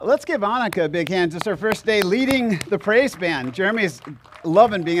Let's give Annika a big hand. It's her first day leading the praise band. Jeremy's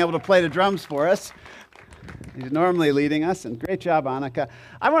loving being able to play the drums for us. He's normally leading us, and great job, Annika.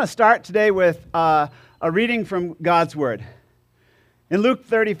 I want to start today with a reading from God's Word. In Luke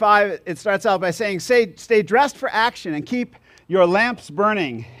 35, it starts out by saying, Stay dressed for action and keep your lamps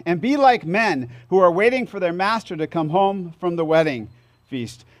burning, and be like men who are waiting for their master to come home from the wedding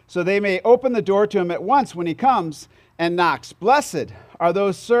feast, so they may open the door to him at once when he comes and knocks. Blessed are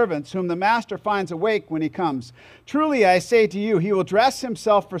those servants whom the master finds awake when he comes. Truly I say to you, he will dress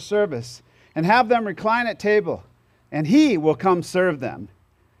himself for service and have them recline at table, and he will come serve them.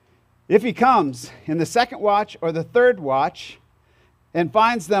 If he comes in the second watch or the third watch and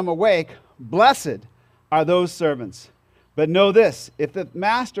finds them awake, blessed are those servants. But know this, if the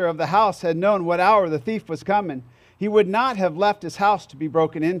master of the house had known what hour the thief was coming, he would not have left his house to be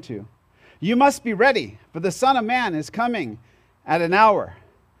broken into. You must be ready, for the Son of Man is coming at an hour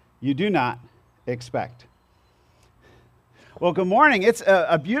you do not expect. Well, good morning. It's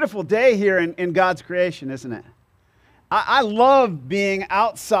a beautiful day here in God's creation, isn't it? I love being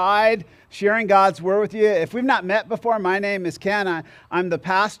outside, sharing God's Word with you. If we've not met before, my name is Ken. I'm the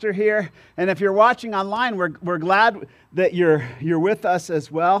pastor here. And if you're watching online, we're glad that you're with us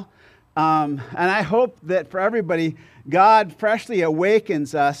as well. And I hope that for everybody, God freshly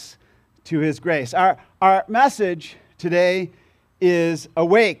awakens us to His grace. Our message today is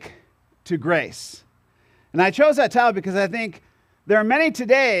Awake to Grace. And I chose that title because I think there are many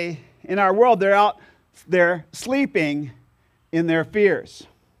today in our world, they're sleeping in their fears.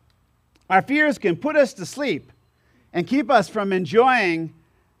 Our fears can put us to sleep and keep us from enjoying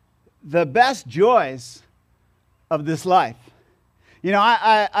the best joys of this life. You know,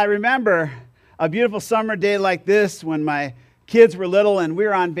 I remember a beautiful summer day like this when my kids were little and we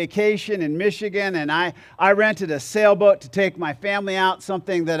were on vacation in Michigan, and I rented a sailboat to take my family out.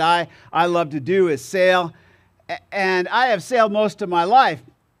 Something that I love to do is sail. And I have sailed most of my life,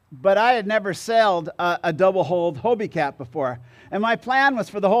 but I had never sailed a double-hulled Hobie Cat before. And my plan was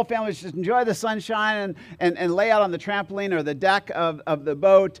for the whole family to just enjoy the sunshine and lay out on the trampoline or the deck of the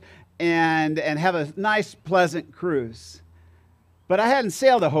boat and have a nice, pleasant cruise. But I hadn't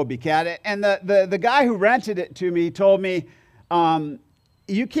sailed a Hobie Cat, and the guy who rented it to me told me,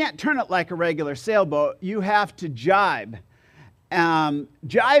 you can't turn it like a regular sailboat. You have to jibe.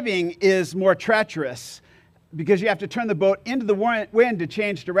 Jibing is more treacherous because you have to turn the boat into the wind to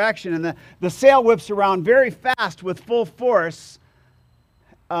change direction. And the sail whips around very fast with full force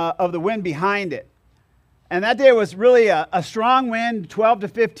of the wind behind it. And that day was really a strong wind, 12 to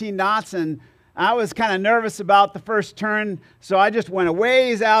 15 knots, and I was kind of nervous about the first turn, so I just went a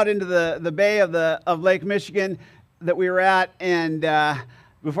ways out into the bay of Lake Michigan that we were at, and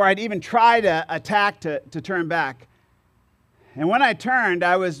before I'd even tried to attack to turn back. And when I turned,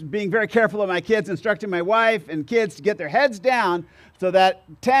 I was being very careful of my kids, instructing my wife and kids to get their heads down so that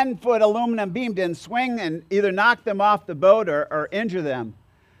 10-foot aluminum beam didn't swing and either knock them off the boat or injure them.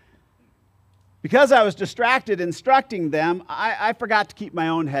 Because I was distracted instructing them, I forgot to keep my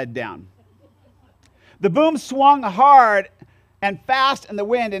own head down. The boom swung hard and fast in the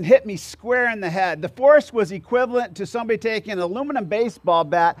wind and hit me square in the head. The force was equivalent to somebody taking an aluminum baseball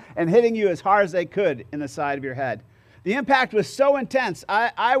bat and hitting you as hard as they could in the side of your head. The impact was so intense,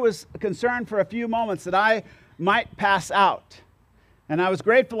 I was concerned for a few moments that I might pass out. And I was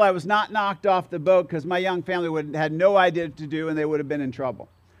grateful I was not knocked off the boat because my young family had no idea what to do and they would have been in trouble.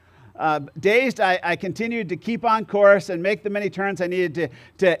 Dazed, I continued to keep on course and make the many turns I needed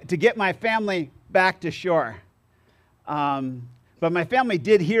to get my family back to shore. But my family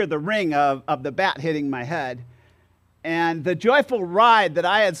did hear the ring of the bat hitting my head. And the joyful ride that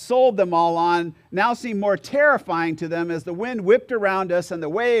I had sold them all on now seemed more terrifying to them as the wind whipped around us and the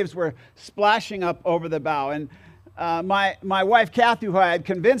waves were splashing up over the bow. And my wife, Kathy, who I had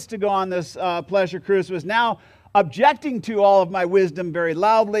convinced to go on this pleasure cruise, was now objecting to all of my wisdom very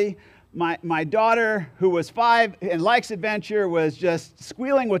loudly. My daughter, who was 5 and likes adventure, was just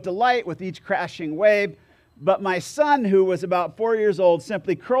squealing with delight with each crashing wave. But my son, who was about 4 years old,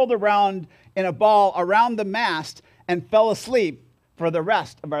 simply curled around in a ball around the mast and fell asleep for the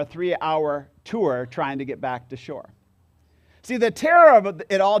rest of our 3-hour tour trying to get back to shore. See, the terror of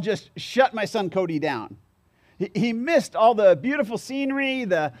it all just shut my son Cody down. He missed all the beautiful scenery,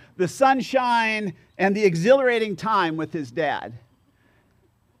 the sunshine, and the exhilarating time with his dad.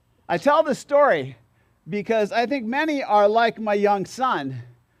 I tell this story because I think many are like my young son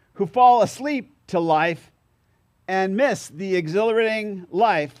who fall asleep to life and miss the exhilarating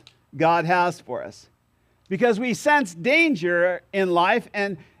life God has for us. Because we sense danger in life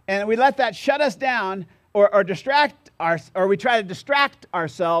and we let that shut us down or we try to distract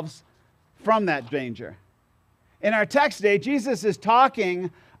ourselves from that danger. In our text today, Jesus is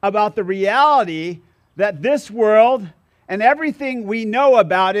talking about the reality that this world and everything we know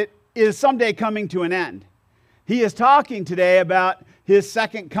about it is someday coming to an end. He is talking today about his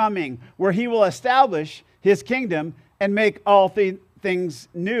second coming, where he will establish his kingdom and make all things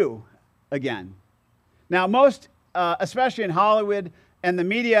new again. Now, most, especially in Hollywood and the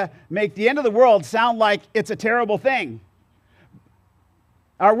media, make the end of the world sound like it's a terrible thing.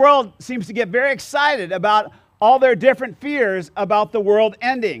 Our world seems to get very excited about all their different fears about the world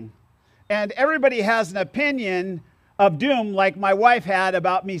ending. And everybody has an opinion of doom, like my wife had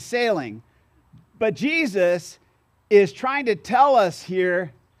about me sailing. But Jesus is trying to tell us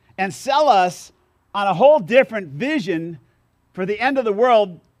here and sell us on a whole different vision for the end of the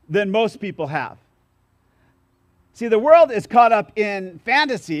world than most people have. See, the world is caught up in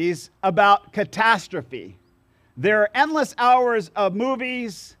fantasies about catastrophe. There are endless hours of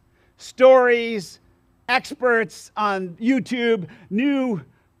movies, stories, experts on YouTube, new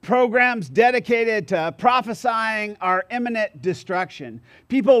programs dedicated to prophesying our imminent destruction.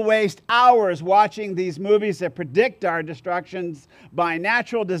 People waste hours watching these movies that predict our destructions by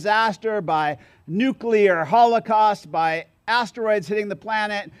natural disaster, by nuclear holocaust, by asteroids hitting the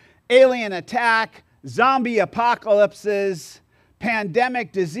planet, alien attack, zombie apocalypses,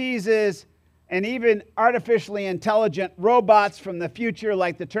 pandemic diseases, and even artificially intelligent robots from the future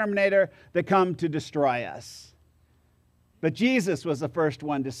like the Terminator that come to destroy us. But Jesus was the first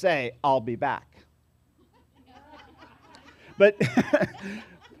one to say, "I'll be back."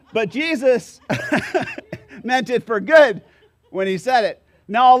 But Jesus meant it for good when he said it.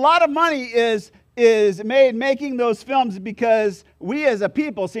 Now, a lot of money is made making those films because we as a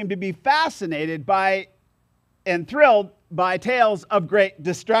people seem to be fascinated by and thrilled by tales of great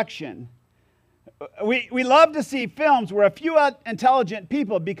destruction. We love to see films where a few intelligent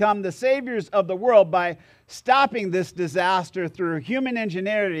people become the saviors of the world by stopping this disaster through human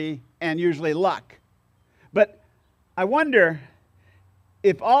ingenuity and usually luck. But I wonder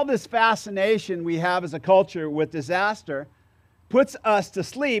if all this fascination we have as a culture with disaster puts us to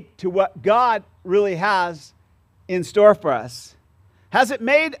sleep to what God really has in store for us. Has it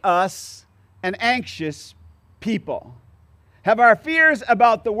made us an anxious people? Have our fears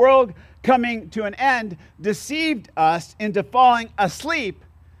about the world coming to an end deceived us into falling asleep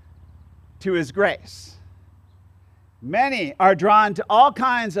to his grace? Many are drawn to all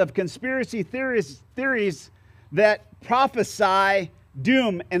kinds of conspiracy theories that prophesy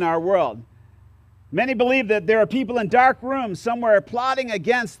doom in our world. Many believe that there are people in dark rooms somewhere plotting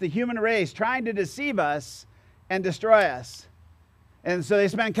against the human race, trying to deceive us and destroy us. And so they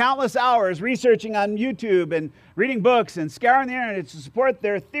spend countless hours researching on YouTube and reading books and scouring the internet to support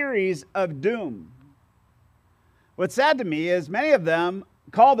their theories of doom. What's sad to me is many of them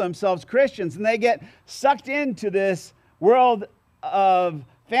call themselves Christians, and they get sucked into this world of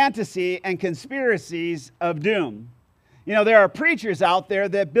fantasy and conspiracies of doom. You know, there are preachers out there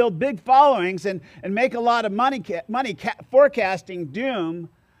that build big followings and make a lot of money forecasting doom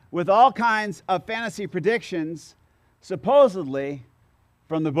with all kinds of fantasy predictions, supposedly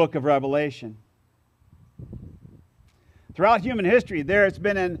from the book of Revelation. Throughout human history, there has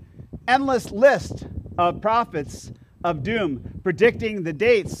been an endless list of prophets of doom predicting the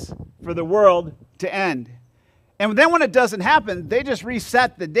dates for the world to end. And then when it doesn't happen, they just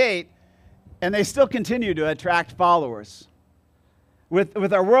reset the date and they still continue to attract followers.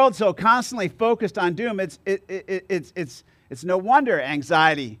 With our world so constantly focused on doom, it's no wonder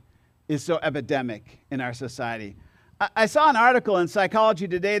anxiety is so epidemic in our society. I saw an article in Psychology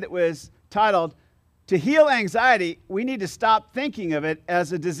Today that was titled, "To heal anxiety, we need to stop thinking of it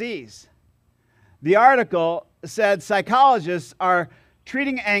as a disease." The article said psychologists are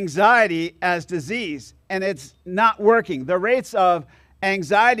treating anxiety as disease, and it's not working. The rates of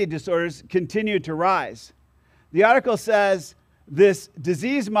anxiety disorders continue to rise. The article says this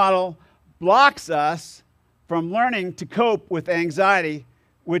disease model blocks us from learning to cope with anxiety,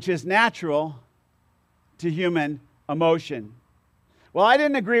 which is natural to human emotion. Well, I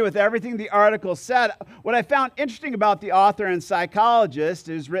didn't agree with everything the article said. What I found interesting about the author and psychologist,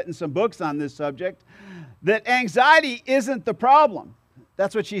 who's written some books on this subject, that anxiety isn't the problem.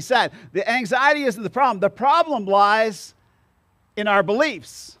 That's what she said. The anxiety isn't the problem. The problem lies in our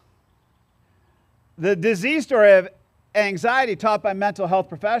beliefs. The disease story of anxiety taught by mental health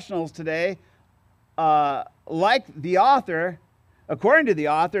professionals today, like the author, according to the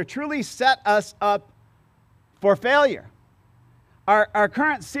author, truly set us up for failure. Our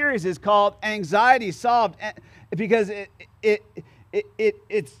current series is called Anxiety Solved because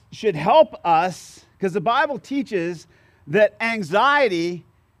it should help us Because the Bible teaches that anxiety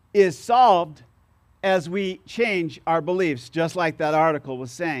is solved as we change our beliefs, just like that article was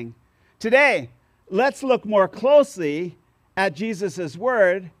saying. Today, let's look more closely at Jesus'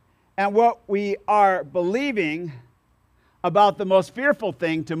 word and what we are believing about the most fearful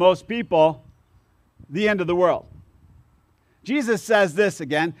thing to most people, the end of the world. Jesus says this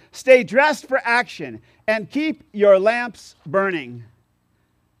again, "Stay dressed for action and keep your lamps burning."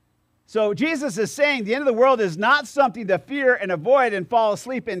 So Jesus is saying the end of the world is not something to fear and avoid and fall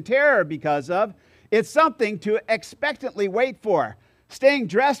asleep in terror because of. It's something to expectantly wait for. Staying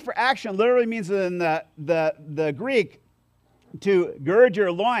dressed for action literally means in the Greek to gird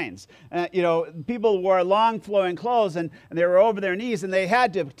your loins. People wore long flowing clothes and they were over their knees and they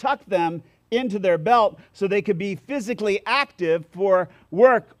had to tuck them into their belt so they could be physically active for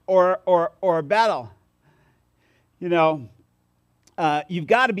work or battle. You've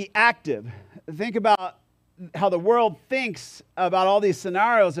got to be active. Think about how the world thinks about all these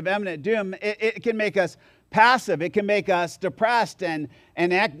scenarios of imminent doom. It can make us passive. It can make us depressed and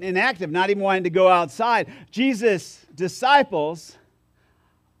inactive, not even wanting to go outside. Jesus' disciples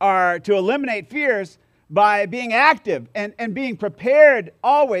are to eliminate fears by being active and being prepared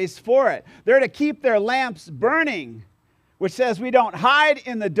always for it. They're to keep their lamps burning, which says we don't hide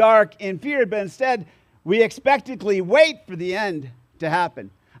in the dark in fear, but instead we expectantly wait for the end to happen.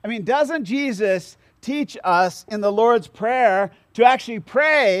 I mean, doesn't Jesus teach us in the Lord's Prayer to actually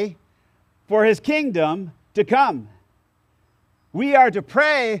pray for his kingdom to come? We are to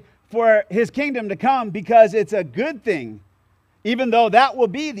pray for his kingdom to come because it's a good thing, even though that will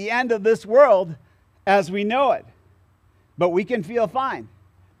be the end of this world as we know it. But we can feel fine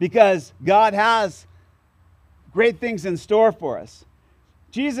because God has great things in store for us.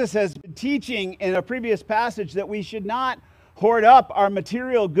 Jesus has been teaching in a previous passage that we should not hoard up our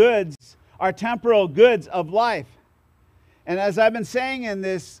material goods, our temporal goods of life. And as I've been saying in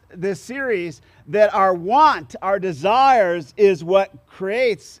this series, that our want, our desires, is what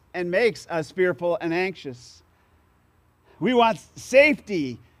creates and makes us fearful and anxious. We want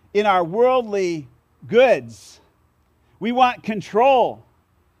safety in our worldly goods. We want control.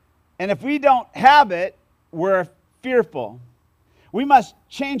 And if we don't have it, we're fearful. We must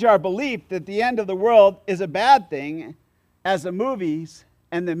change our belief that the end of the world is a bad thing, as the movies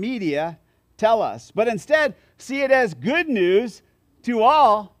and the media tell us, but instead see it as good news to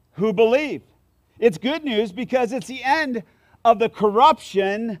all who believe. It's good news because it's the end of the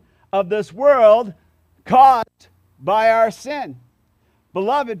corruption of this world caused by our sin.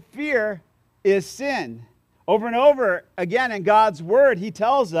 Beloved, fear is sin. Over and over again in God's word, he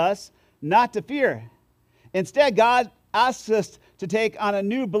tells us not to fear. Instead, God asks us to take on a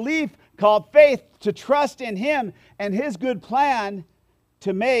new belief called faith, to trust in him and his good plan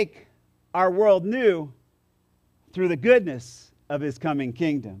to make our world new through the goodness of his coming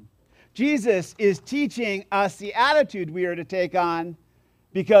kingdom. Jesus is teaching us the attitude we are to take on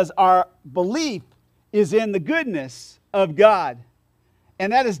because our belief is in the goodness of God.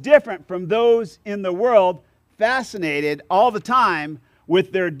 And that is different from those in the world fascinated all the time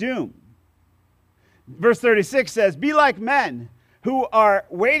with their doom. Verse 36 says, "Be like men who are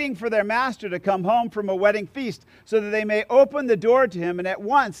waiting for their master to come home from a wedding feast, so that they may open the door to him, and at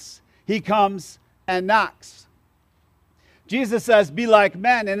once he comes and knocks." Jesus says, "Be like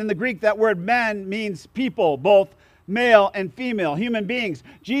men," and in the Greek that word men means people, both male and female, human beings.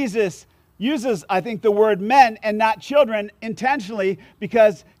 Jesus uses, I think, the word men and not children intentionally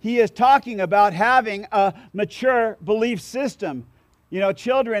because he is talking about having a mature belief system.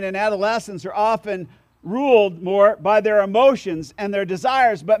 Children and adolescents are often ruled more by their emotions and their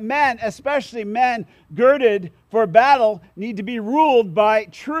desires, but men, especially men girded for battle, need to be ruled by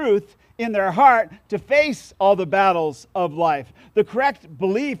truth in their heart to face all the battles of life. The correct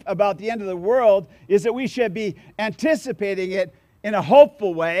belief about the end of the world is that we should be anticipating it in a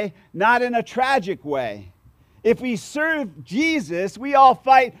hopeful way, not in a tragic way. If we serve Jesus, we all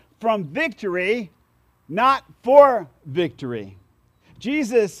fight from victory, not for victory.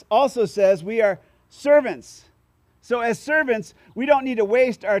 Jesus also says we are servants. So as servants, we don't need to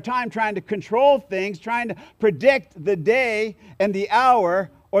waste our time trying to control things, trying to predict the day and the hour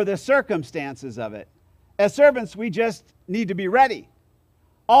or the circumstances of it. As servants, we just need to be ready.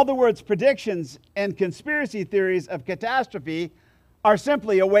 All the words predictions and conspiracy theories of catastrophe are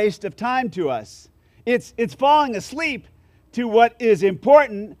simply a waste of time to us. It's falling asleep to what is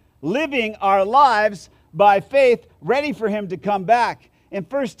important, living our lives by faith, ready for him to come back. In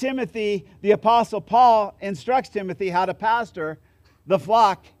 1 Timothy, the Apostle Paul instructs Timothy how to pastor the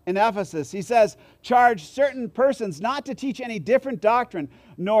flock in Ephesus. He says, "Charge certain persons not to teach any different doctrine,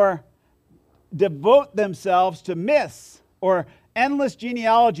 nor devote themselves to myths or endless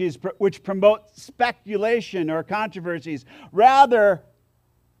genealogies which promote speculation or controversies, rather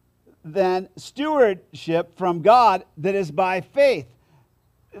than stewardship from God that is by faith.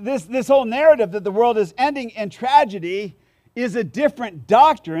 This whole narrative that the world is ending in tragedy is a different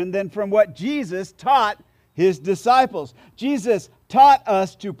doctrine than from what Jesus taught his disciples. Jesus taught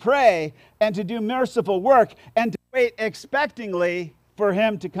us to pray and to do merciful work and to wait expectingly for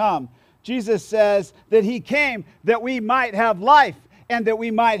him to come. Jesus says that he came that we might have life and that we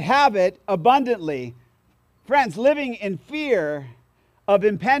might have it abundantly. Friends, living in fear of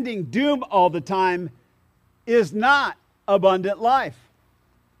impending doom all the time is not abundant life.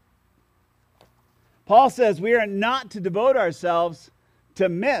 Paul says we are not to devote ourselves to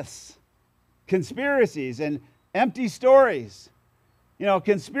myths, conspiracies, and empty stories. You know,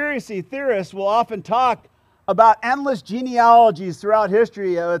 conspiracy theorists will often talk about endless genealogies throughout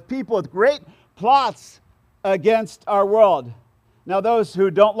history with people with great plots against our world. Now, those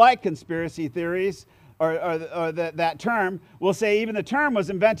who don't like conspiracy theories or that term will say even the term was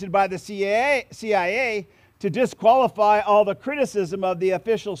invented by the CIA to disqualify all the criticism of the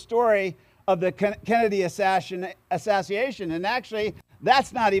official story of the Kennedy assassination. And actually,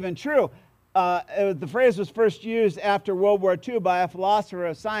 that's not even true. The phrase was first used after World War II by a philosopher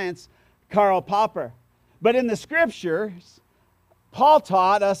of science, Karl Popper. But in the scriptures, Paul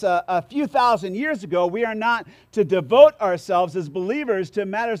taught us a few thousand years ago, we are not to devote ourselves as believers to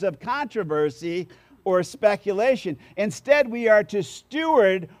matters of controversy or speculation. Instead, we are to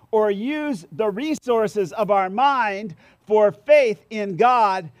steward or use the resources of our mind for faith in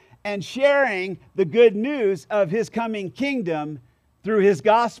God and sharing the good news of his coming kingdom through his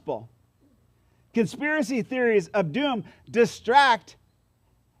gospel. Conspiracy theories of doom distract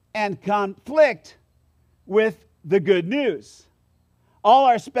and conflict with the good news. All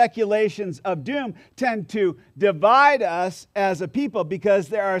our speculations of doom tend to divide us as a people because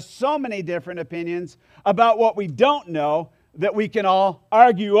there are so many different opinions about what we don't know that we can all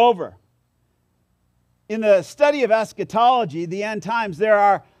argue over. In the study of eschatology, the end times, there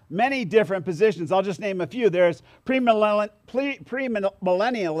are many different positions. I'll just name a few. There's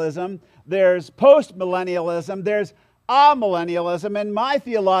premillennialism, there's postmillennialism, there's amillennialism, and my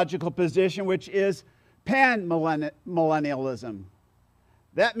theological position, which is panmillennialism.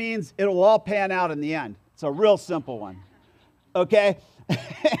 That means it will all pan out in the end. It's a real simple one. Okay?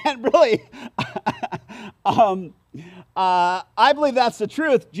 And really, I believe that's the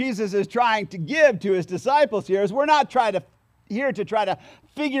truth Jesus is trying to give to his disciples here, is we're not here to try to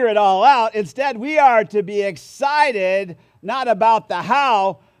figure it all out. Instead, we are to be excited not about the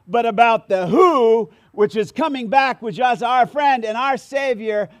how, but about the who, which is coming back, which is our friend and our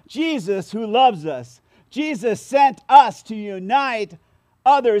Savior, Jesus, who loves us. Jesus sent us to unite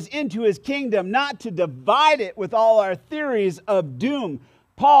others into his kingdom, not to divide it with all our theories of doom.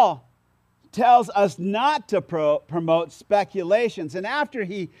 Paul tells us not to promote speculations. And after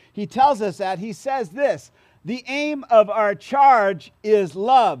he tells us that, he says this: the aim of our charge is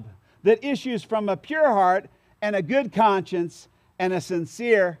love that issues from a pure heart and a good conscience and a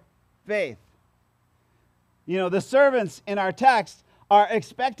sincere faith. You know, the servants in our text are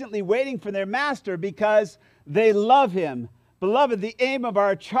expectantly waiting for their master because they love him. Beloved, the aim of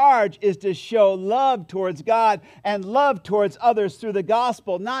our charge is to show love towards God and love towards others through the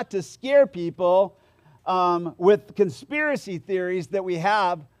gospel, not to scare people with conspiracy theories that we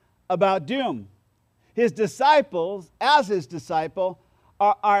have about doom. His disciples, as his disciple,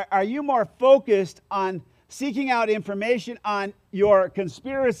 are you more focused on seeking out information on your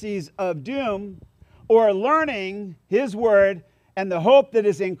conspiracies of doom, or learning his word and the hope that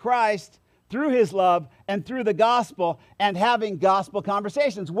is in Christ through his love and through the gospel, and having gospel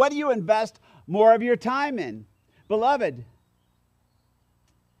conversations? What do you invest more of your time in? Beloved,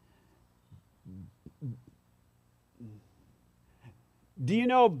 do you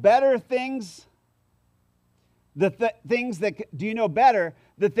know better things? Do you know better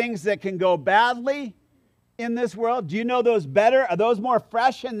the things that can go badly in this world? Do you know those better? Are those more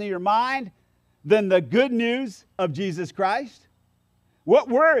fresh in your mind than the good news of Jesus Christ? What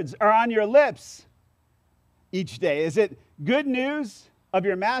words are on your lips each day? Is it good news of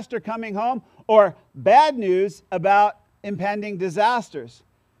your master coming home, or bad news about impending disasters?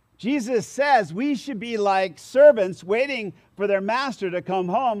 Jesus says we should be like servants waiting for their master to come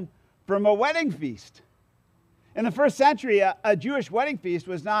home from a wedding feast. In the first century, a Jewish wedding feast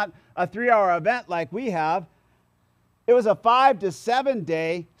was not a 3-hour event like we have. It was a 5 to 7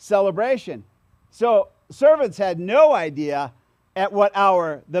 day celebration. So servants had no idea at what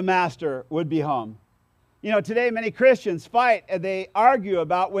hour the master would be home. You know, today many Christians fight and they argue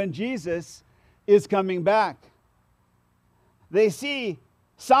about when Jesus is coming back. They see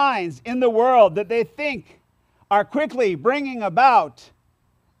signs in the world that they think are quickly bringing about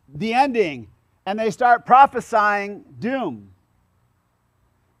the ending, and they start prophesying doom.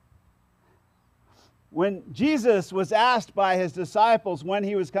 When Jesus was asked by his disciples when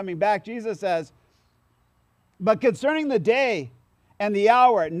he was coming back, Jesus says, "But concerning the day and the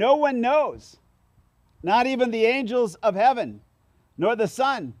hour, no one knows, not even the angels of heaven, nor the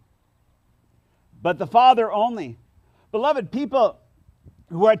Son, but the Father only." Beloved, people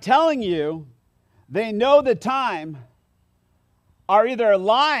who are telling you they know the time are either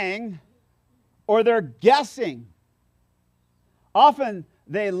lying or they're guessing. Often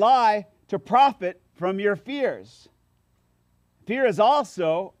they lie to profit from your fears. Fear is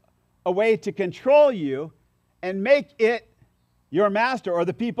also a way to control you and make it your master, or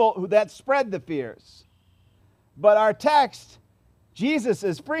the people that spread the fears. But our text, Jesus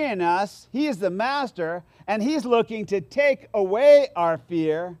is freeing us. He is the master, and he's looking to take away our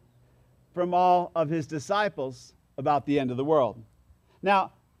fear from all of his disciples about the end of the world.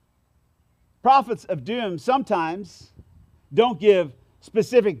 Now, prophets of doom sometimes don't give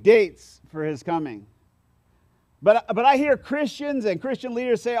specific dates for his coming. But I hear Christians and Christian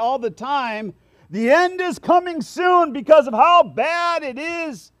leaders say all the time, the end is coming soon because of how bad it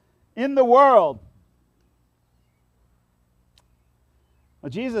is in the world. Well,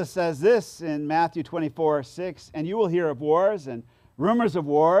 Jesus says this in Matthew 24:6, "And you will hear of wars and rumors of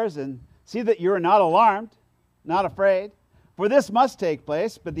wars, and see that you are not alarmed, not afraid. For this must take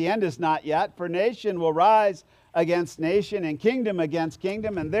place, but the end is not yet. For nation will rise against nation, and kingdom against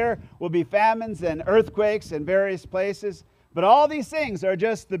kingdom, and there will be famines and earthquakes in various places. But all these things are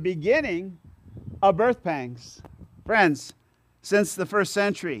just the beginning of birth pangs." Friends, since the first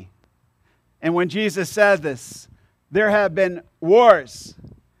century, and when Jesus said this, there have been wars,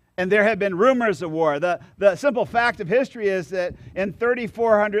 and there have been rumors of war. The simple fact of history is that in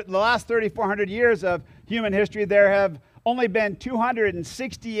the last 3,400 years of human history, there have only been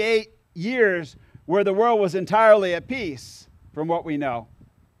 268 years where the world was entirely at peace, from what we know.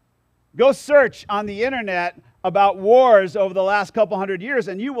 Go search on the internet about wars over the last couple hundred years,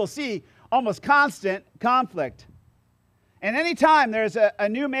 and you will see almost constant conflict. And anytime there's a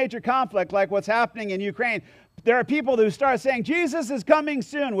new major conflict, like what's happening in Ukraine, there are people who start saying, Jesus is coming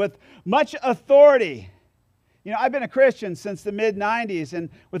soon, with much authority. You know, I've been a Christian since the mid-90s, and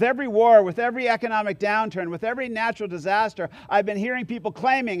with every war, with every economic downturn, with every natural disaster, I've been hearing people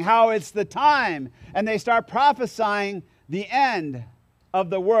claiming how it's the time, and they start prophesying the end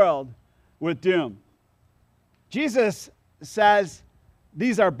of the world with doom. Jesus says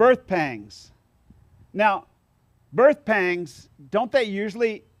these are birth pangs. Now, birth pangs, don't they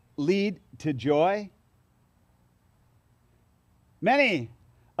usually lead to joy? Many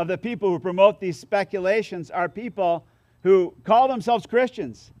of the people who promote these speculations are people who call themselves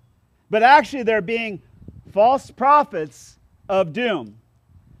Christians, but actually they're being false prophets of doom.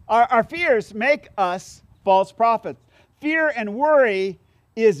 Our fears make us false prophets. Fear and worry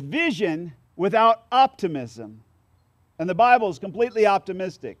is vision without optimism, and the Bible is completely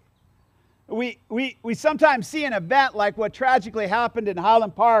optimistic. We sometimes see an event like what tragically happened in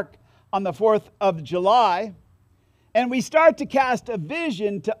Highland Park on the 4th of July, and we start to cast a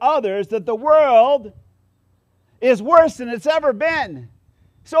vision to others that the world is worse than it's ever been.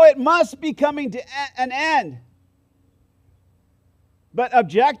 So it must be coming to an end. But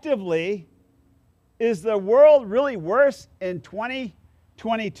objectively, is the world really worse in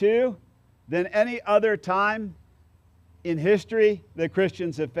 2022 than any other time in history that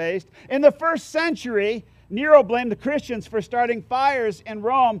Christians have faced? In the first century, Nero blamed the Christians for starting fires in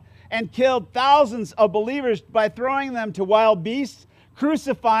Rome and killed thousands of believers by throwing them to wild beasts,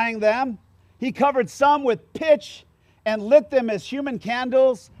 crucifying them. He covered some with pitch and lit them as human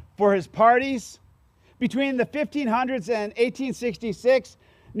candles for his parties. Between the 1500s and 1866,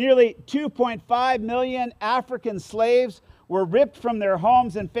 nearly 2.5 million African slaves were ripped from their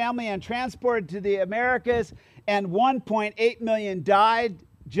homes and family and transported to the Americas, and 1.8 million died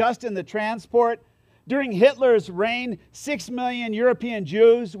just in the transport. During Hitler's reign, 6 million European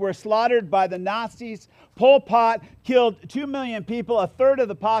Jews were slaughtered by the Nazis. Pol Pot killed 2 million people, a third of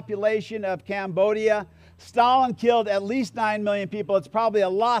the population of Cambodia. Stalin killed at least 9 million people. It's probably a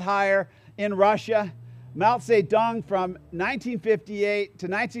lot higher in Russia. Mao Zedong, from 1958 to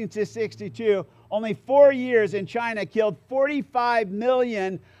 1962, only 4 years in China, killed 45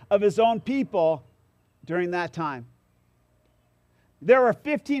 million of his own people during that time. There were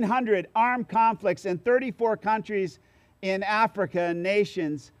 1,500 armed conflicts in 34 countries in Africa and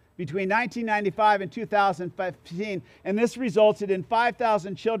nations between 1995 and 2015, and this resulted in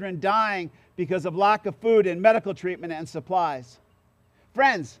 5,000 children dying because of lack of food and medical treatment and supplies.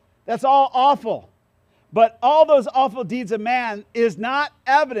 Friends, that's all awful. But all those awful deeds of man is not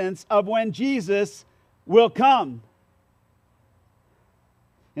evidence of when Jesus will come.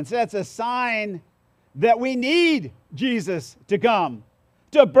 Instead, it's a sign that we need Jesus to come,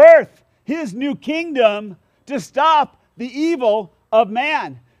 to birth his new kingdom, to stop the evil of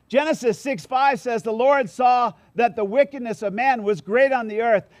man. Genesis 6:5 says, the Lord saw that the wickedness of man was great on the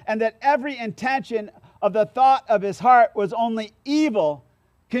earth, and that every intention of the thought of his heart was only evil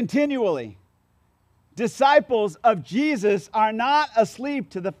continually. Disciples of Jesus are not asleep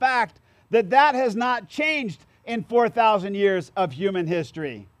to the fact that that has not changed in 4,000 years of human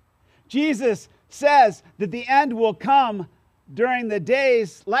history. Jesus says that the end will come during the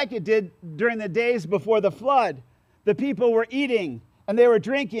days like it did during the days before the flood. The people were eating and they were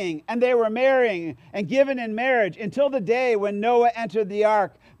drinking and they were marrying and given in marriage until the day when Noah entered the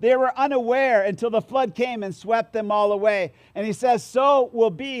ark. They were unaware until the flood came and swept them all away. And he says, so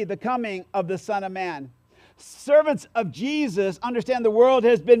will be the coming of the Son of Man. Servants of Jesus understand the world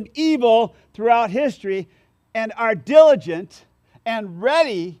has been evil throughout history and are diligent and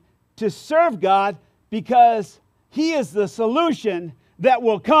ready to serve God because he is the solution that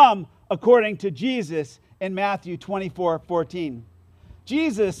will come according to Jesus in Matthew 24:14.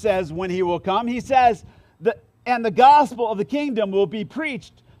 Jesus says when he will come, he says, and the gospel of the kingdom will be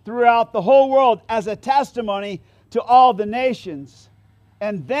preached throughout the whole world as a testimony to all the nations.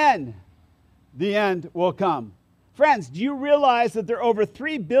 And then the end will come. Friends, do you realize that there are over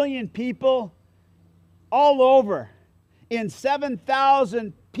 3 billion people all over in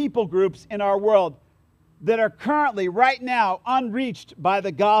 7,000 people groups in our world that are currently, right now, unreached by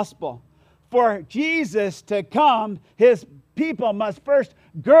the gospel? For Jesus to come, his people must first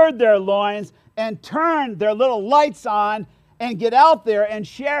gird their loins and turn their little lights on and get out there and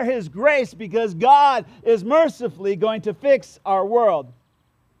share his grace, because God is mercifully going to fix our world.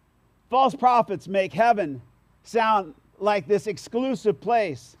 False prophets make heaven sound like this exclusive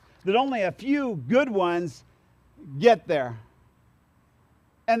place that only a few good ones get there.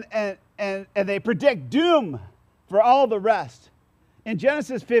 And they predict doom for all the rest. In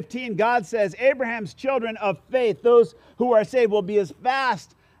Genesis 15, God says, Abraham's children of faith, those who are saved, will be as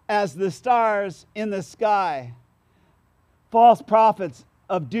vast as the stars in the sky. False prophets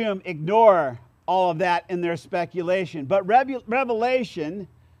of doom ignore all of that in their speculation. But Revelation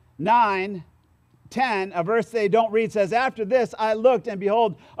 9:10, a verse they don't read, says, after this I looked, and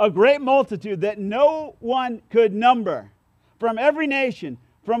behold, a great multitude that no one could number, from every nation,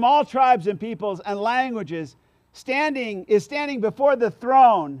 from all tribes and peoples and languages, standing before the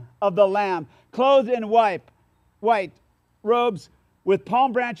throne of the Lamb, clothed in white robes, with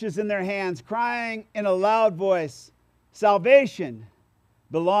palm branches in their hands, crying in a loud voice, salvation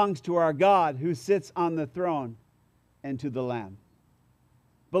belongs to our God who sits on the throne and to the Lamb.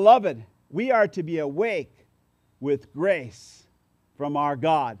 Beloved, we are to be awake with grace from our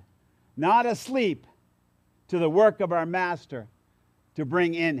God, not asleep to the work of our Master to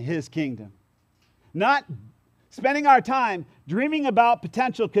bring in his kingdom. Not spending our time dreaming about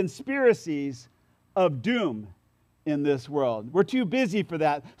potential conspiracies of doom in this world. We're too busy for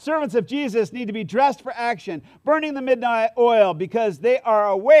that. Servants of Jesus need to be dressed for action, burning the midnight oil, because they are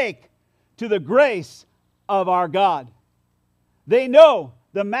awake to the grace of our God. They know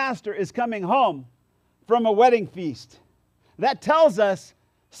the Master is coming home from a wedding feast. That tells us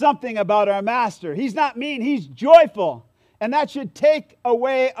something about our Master. He's not mean, he's joyful. And that should take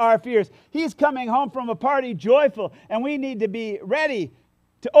away our fears. He's coming home from a party joyful, and we need to be ready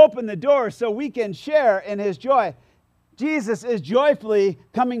to open the door so we can share in his joy. Jesus is joyfully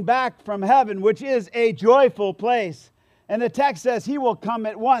coming back from heaven, which is a joyful place. And the text says he will come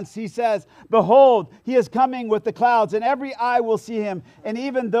at once. He says, behold, he is coming with the clouds, and every eye will see him, and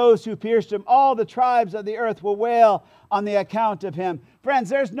even those who pierced him. All the tribes of the earth will wail on the account of him. Friends,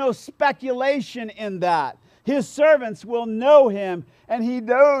 there's no speculation in that. His servants will know him, and he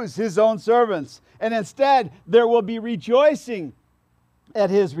knows his own servants. And instead, there will be rejoicing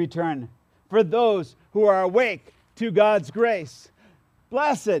at his return for those who are awake to God's grace.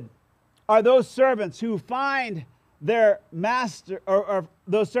 Blessed are those servants who find their master, or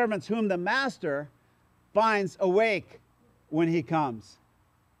those servants whom the Master finds awake when he comes.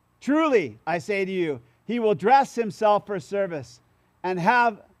 Truly, I say to you, he will dress himself for service and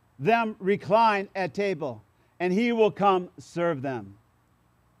have them recline at table, and he will come serve them.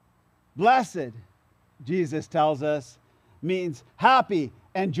 Blessed, Jesus tells us, means happy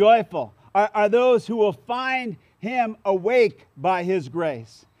and joyful are those who will find him awake by his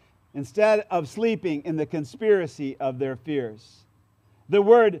grace, instead of sleeping in the conspiracy of their fears. The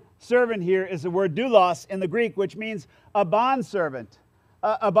word servant here is the word doulos in the Greek, which means a bondservant.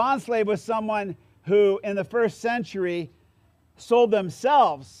 A bondslave was someone who, in the first century, sold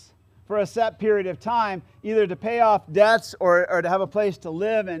themselves for a set period of time, either to pay off debts or to have a place to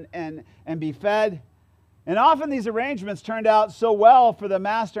live and be fed. And often these arrangements turned out so well for the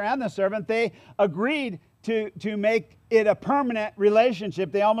master and the servant, they agreed to make it a permanent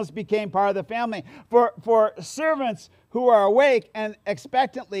relationship. They almost became part of the family. For servants who are awake and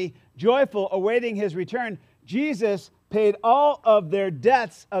expectantly joyful, awaiting his return, Jesus paid all of their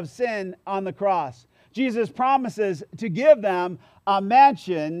debts of sin on the cross. Jesus promises to give them a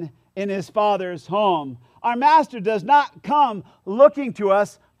mansion in his Father's home. Our master does not come looking to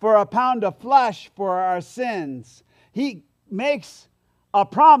us for a pound of flesh for our sins. He makes a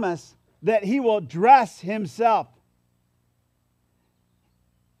promise that he will dress himself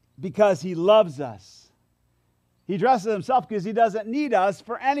because he loves us. He dresses himself because he doesn't need us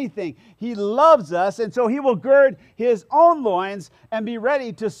for anything. He loves us, and so he will gird his own loins and be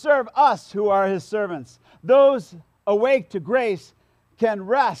ready to serve us who are his servants. Those awake to grace can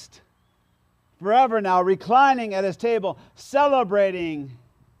rest forever now, reclining at his table, celebrating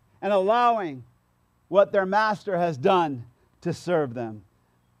and allowing what their master has done to serve them.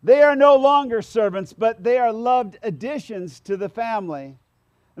 They are no longer servants, but they are loved additions to the family.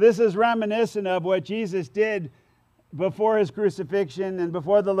 This is reminiscent of what Jesus did before his crucifixion and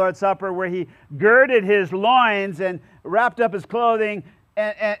before the Lord's Supper, where he girded his loins and wrapped up his clothing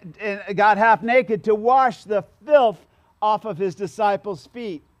and got half naked to wash the filth off of his disciples'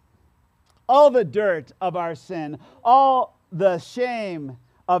 feet. All the dirt of our sin, all the shame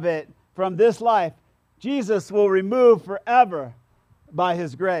of it from this life, Jesus will remove forever by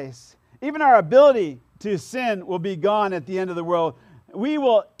his grace. Even our ability to sin will be gone at the end of the world. We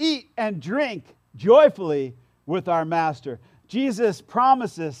will eat and drink joyfully with our master. Jesus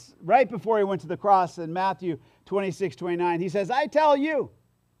promises right before he went to the cross in Matthew 26:29. He says, I tell you,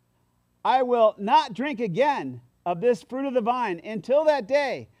 I will not drink again of this fruit of the vine until that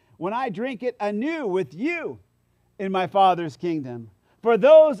day when I drink it anew with you in my Father's kingdom. For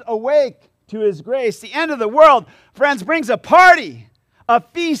those awake to his grace, the end of the world, friends, brings a party of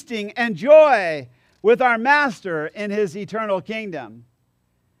feasting and joy with our master in his eternal kingdom.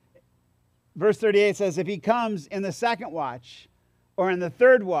 Verse 38 says, if he comes in the second watch or in the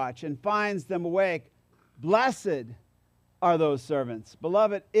third watch and finds them awake, blessed are those servants.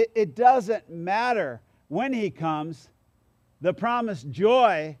 Beloved, it doesn't matter when he comes. The promised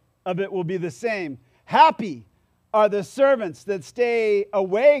joy of it will be the same. Happy are the servants that stay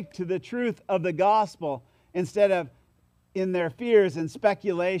awake to the truth of the gospel instead of in their fears and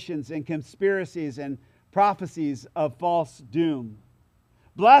speculations and conspiracies and prophecies of false doom.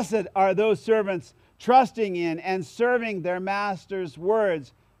 Blessed are those servants trusting in and serving their master's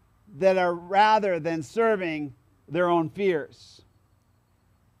words that are rather than serving their own fears.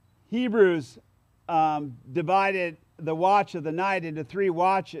 Hebrews divided the watch of the night into 3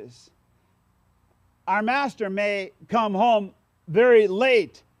 watches. Our master may come home very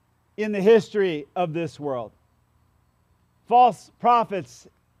late in the history of this world. False prophets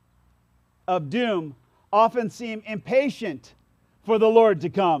of doom often seem impatient for the Lord to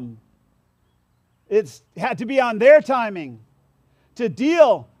come. It's had to be on their timing to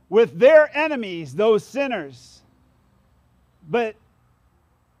deal with their enemies, those sinners. But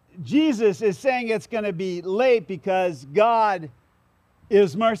Jesus is saying it's going to be late because God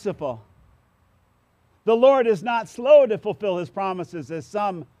is merciful. The Lord is not slow to fulfill his promises, as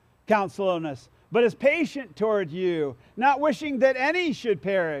some count slowness, but is patient toward you, not wishing that any should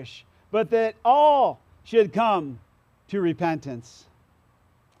perish, but that all should come to repentance.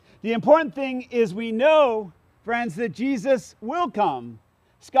 The important thing is we know, friends, that Jesus will come.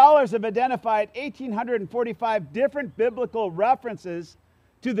 Scholars have identified 1,845 different biblical references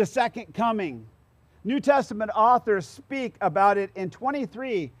to the second coming. New Testament authors speak about it in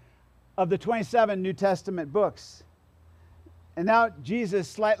 23 of the 27 New Testament books. And now Jesus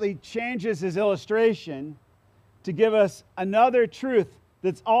slightly changes his illustration to give us another truth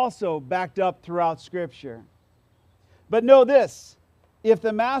that's also backed up throughout Scripture. But know this, if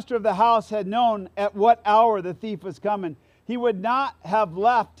the master of the house had known at what hour the thief was coming, he would not have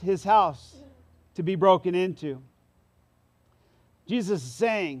left his house to be broken into. Jesus is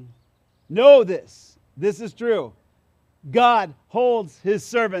saying, know this. This is true. God holds his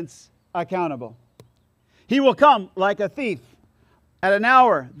servants accountable. He will come like a thief at an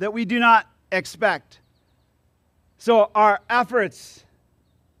hour that we do not expect. So our efforts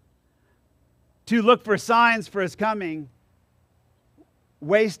to look for signs for his coming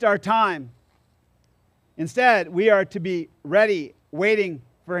waste our time. Instead, we are to be ready waiting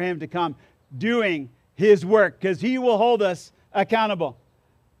for him to come, doing his work, because he will hold us accountable.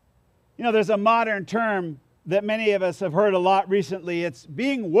 You know, there's a modern term that many of us have heard a lot recently. It's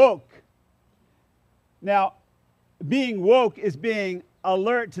being woke. Now, being woke is being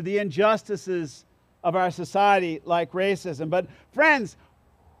alert to the injustices of our society, like racism. But friends,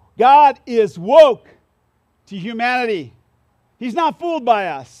 God is woke to humanity. He's not fooled by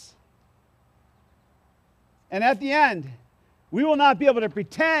us. And at the end, we will not be able to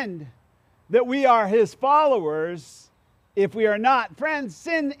pretend that we are his followers if we are not. Friends,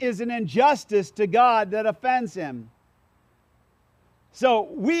 sin is an injustice to God that offends him. So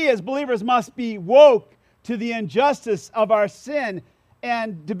we as believers must be woke to the injustice of our sin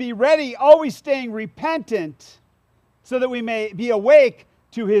and to be ready, always staying repentant, so that we may be awake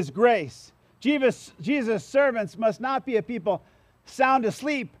to his grace. Jesus' servants must not be a people sound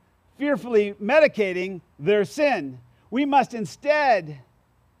asleep, fearfully medicating their sin. We must instead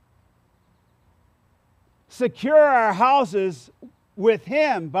secure our houses with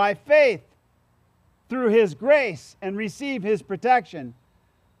him by faith through his grace and receive his protection.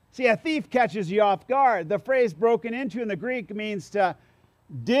 See, a thief catches you off guard. The phrase broken into in the Greek means to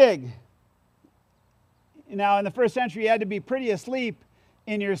dig. Now, in the first century, you had to be pretty asleep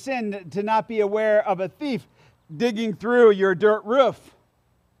in your sin to not be aware of a thief digging through your dirt roof.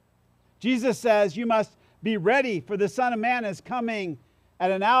 Jesus says you must be ready, for the Son of Man is coming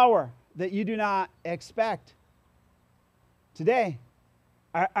at an hour that you do not expect. Today,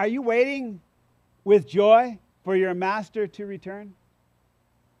 are you waiting with joy for your master to return?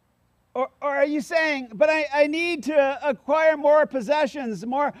 Or are you saying, but I need to acquire more possessions,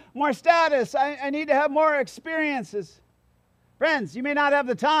 more status. I need to have more experiences. Friends, you may not have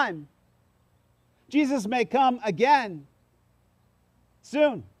the time. Jesus may come again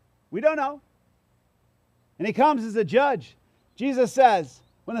soon. We don't know. And he comes as a judge. Jesus says,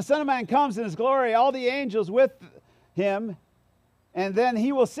 when the Son of Man comes in his glory, all the angels with him, and then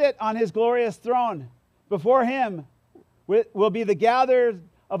he will sit on his glorious throne. Before him will be the gathered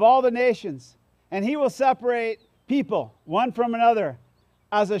of all the nations, and he will separate people one from another,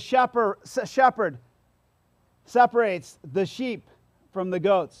 as a shepherd separates the sheep from the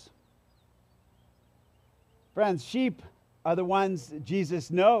goats. Friends, sheep are the ones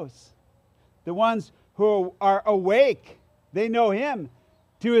Jesus knows, the ones who are awake. They know him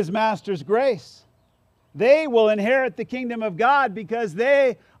to his master's grace. They will inherit the kingdom of God because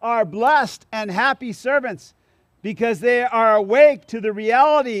they are blessed and happy servants, because they are awake to the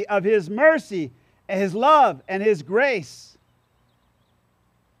reality of his mercy and his love and his grace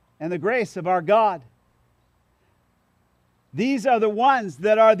and the grace of our God. These are the ones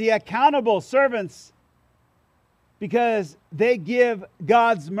that are the accountable servants, because they give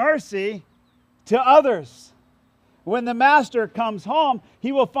God's mercy to others. When the master comes home,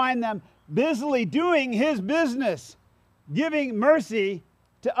 he will find them busily doing his business, giving mercy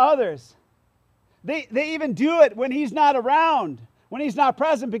to others. They even do it when he's not around, when he's not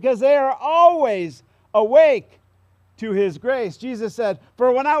present, because they are always awake to his grace. Jesus said,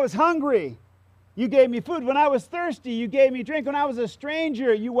 "For when I was hungry, you gave me food. When I was thirsty, you gave me drink. When I was a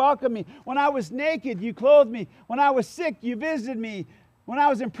stranger, you welcomed me. When I was naked, you clothed me. When I was sick, you visited me. When I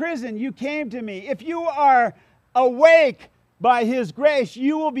was in prison, you came to me." If you are awake by his grace,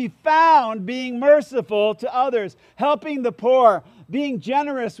 you will be found being merciful to others, helping the poor, being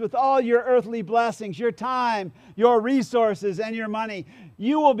generous with all your earthly blessings, your time, your resources, and your money.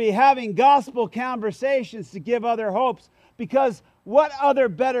 You will be having gospel conversations to give other hopes, because what other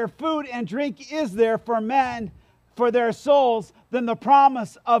better food and drink is there for men, for their souls, than the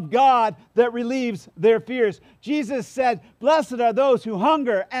promise of God that relieves their fears? Jesus said, "Blessed are those who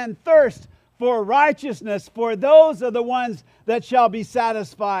hunger and thirst for righteousness, for those are the ones that shall be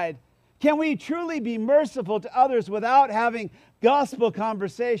satisfied." Can we truly be merciful to others without having gospel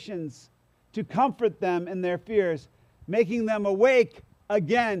conversations to comfort them in their fears, making them awake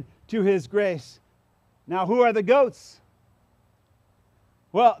again to his grace? Now, who are the goats?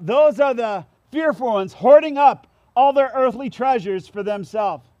 Well, those are the fearful ones, hoarding up all their earthly treasures for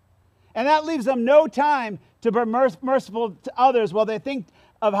themselves. And that leaves them no time to be merciful to others while they think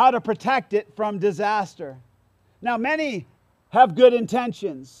of how to protect it from disaster. Now, many have good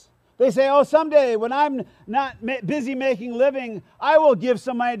intentions. They say, "Oh, someday when I'm not busy making living, I will give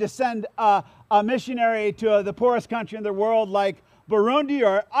some money to send a missionary to the poorest country in the world like Burundi,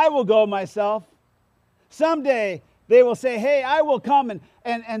 or I will go myself." Someday they will say, "Hey, I will come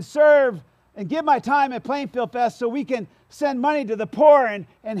and serve and give my time at Plainfield Fest so we can send money to the poor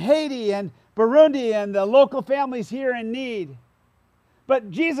in Haiti and Burundi and the local families here in need."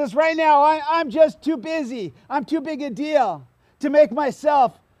 But Jesus, right now, I'm just too busy. I'm too big a deal. to make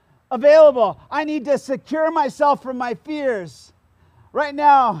myself available. I need to secure myself from my fears. Right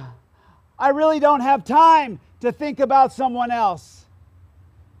now, I really don't have time to think about someone else.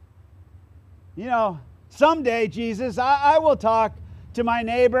 You know, someday, Jesus, I will talk to my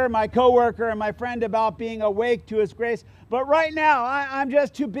neighbor, my coworker, and my friend about being awake to His grace. But right now, I'm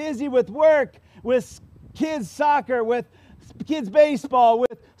just too busy with work, with kids' soccer, with kids' baseball,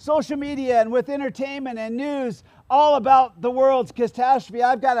 with social media, and with entertainment and news, all about the world's catastrophe.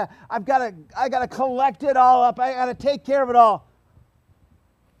 I gotta collect it all up. I gotta take care of it all.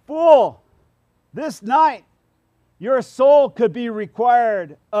 Fool, this night, your soul could be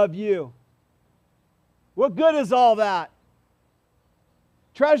required of you. What good is all that?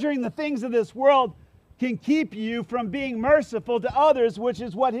 Treasuring the things of this world can keep you from being merciful to others, which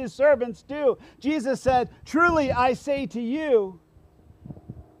is what His servants do. Jesus said, "Truly I say to you,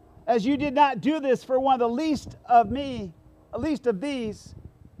 as you did not do this for one of the least of these,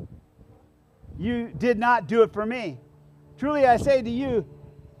 you did not do it for me. Truly I say to you,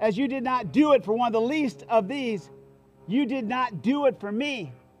 as you did not do it for one of the least of these, you did not do it for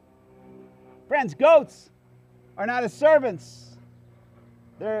me." Friends, goats are not His servants.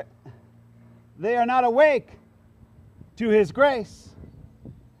 They are not awake to His grace.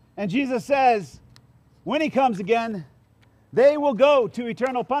 And Jesus says, when He comes again, they will go to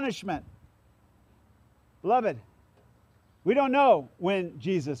eternal punishment. Beloved, we don't know when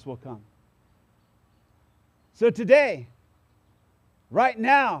Jesus will come. So today, right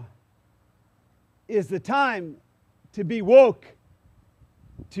now, is the time to be woke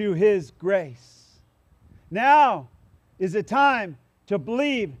to His grace. Now is the time to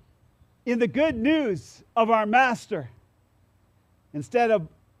believe in the good news of our Master instead of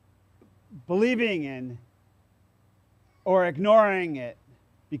believing in or ignoring it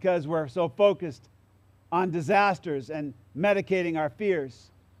because we're so focused on disasters and medicating our fears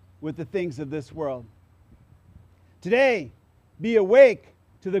with the things of this world. Today, be awake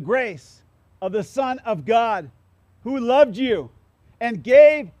to the grace of the Son of God who loved you and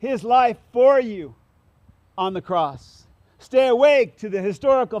gave His life for you on the cross. Stay awake to the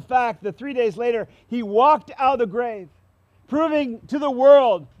historical fact that 3 days later, He walked out of the grave, proving to the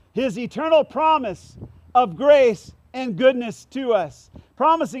world His eternal promise of grace and goodness to us,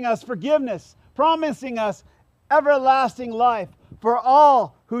 promising us forgiveness, promising us everlasting life for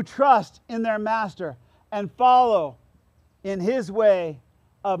all who trust in their Master and follow in His way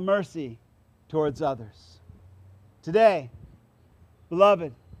of mercy towards others. Today,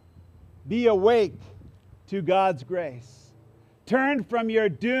 beloved, be awake to God's grace. Turn from your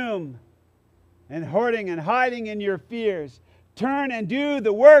doom and hoarding and hiding in your fears. Turn and do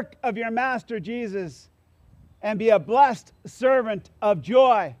the work of your Master Jesus and be a blessed servant of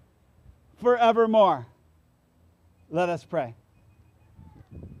joy forevermore. Let us pray.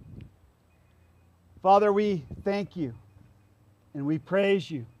 Father, we thank You and we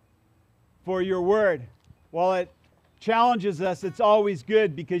praise You for Your word. While it challenges us, it's always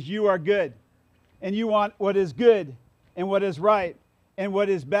good because You are good and You want what is good and what is right and what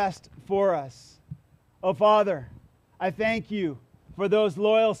is best for us. Oh, Father, I thank You for those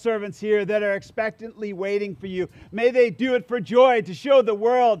loyal servants here that are expectantly waiting for You. May they do it for joy to show the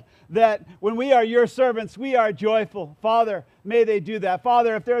world that when we are Your servants, we are joyful. Father, may they do that.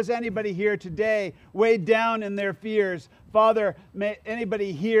 Father, if there's anybody here today weighed down in their fears, Father, may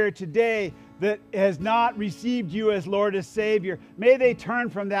anybody here today that has not received You as Lord and Savior, may they turn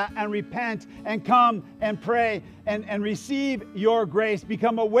from that and repent and come and pray and receive Your grace.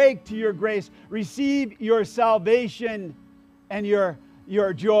 Become awake to Your grace. Receive Your salvation and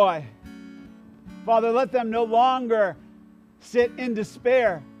your joy. Father, let them no longer sit in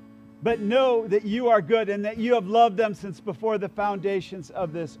despair, but know that You are good and that You have loved them since before the foundations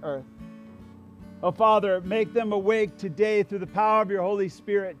of this earth. Oh, Father, make them awake today through the power of Your Holy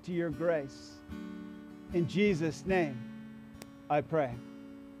Spirit to Your grace. In Jesus' name, I pray.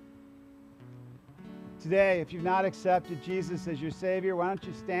 Today, if you've not accepted Jesus as your Savior, why don't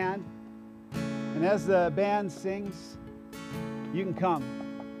you stand? And as the band sings, you can come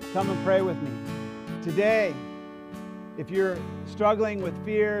and pray with me. Today, if you're struggling with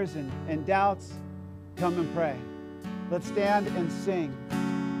fears and doubts, come and pray. Let's stand and sing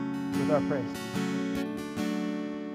with our praise.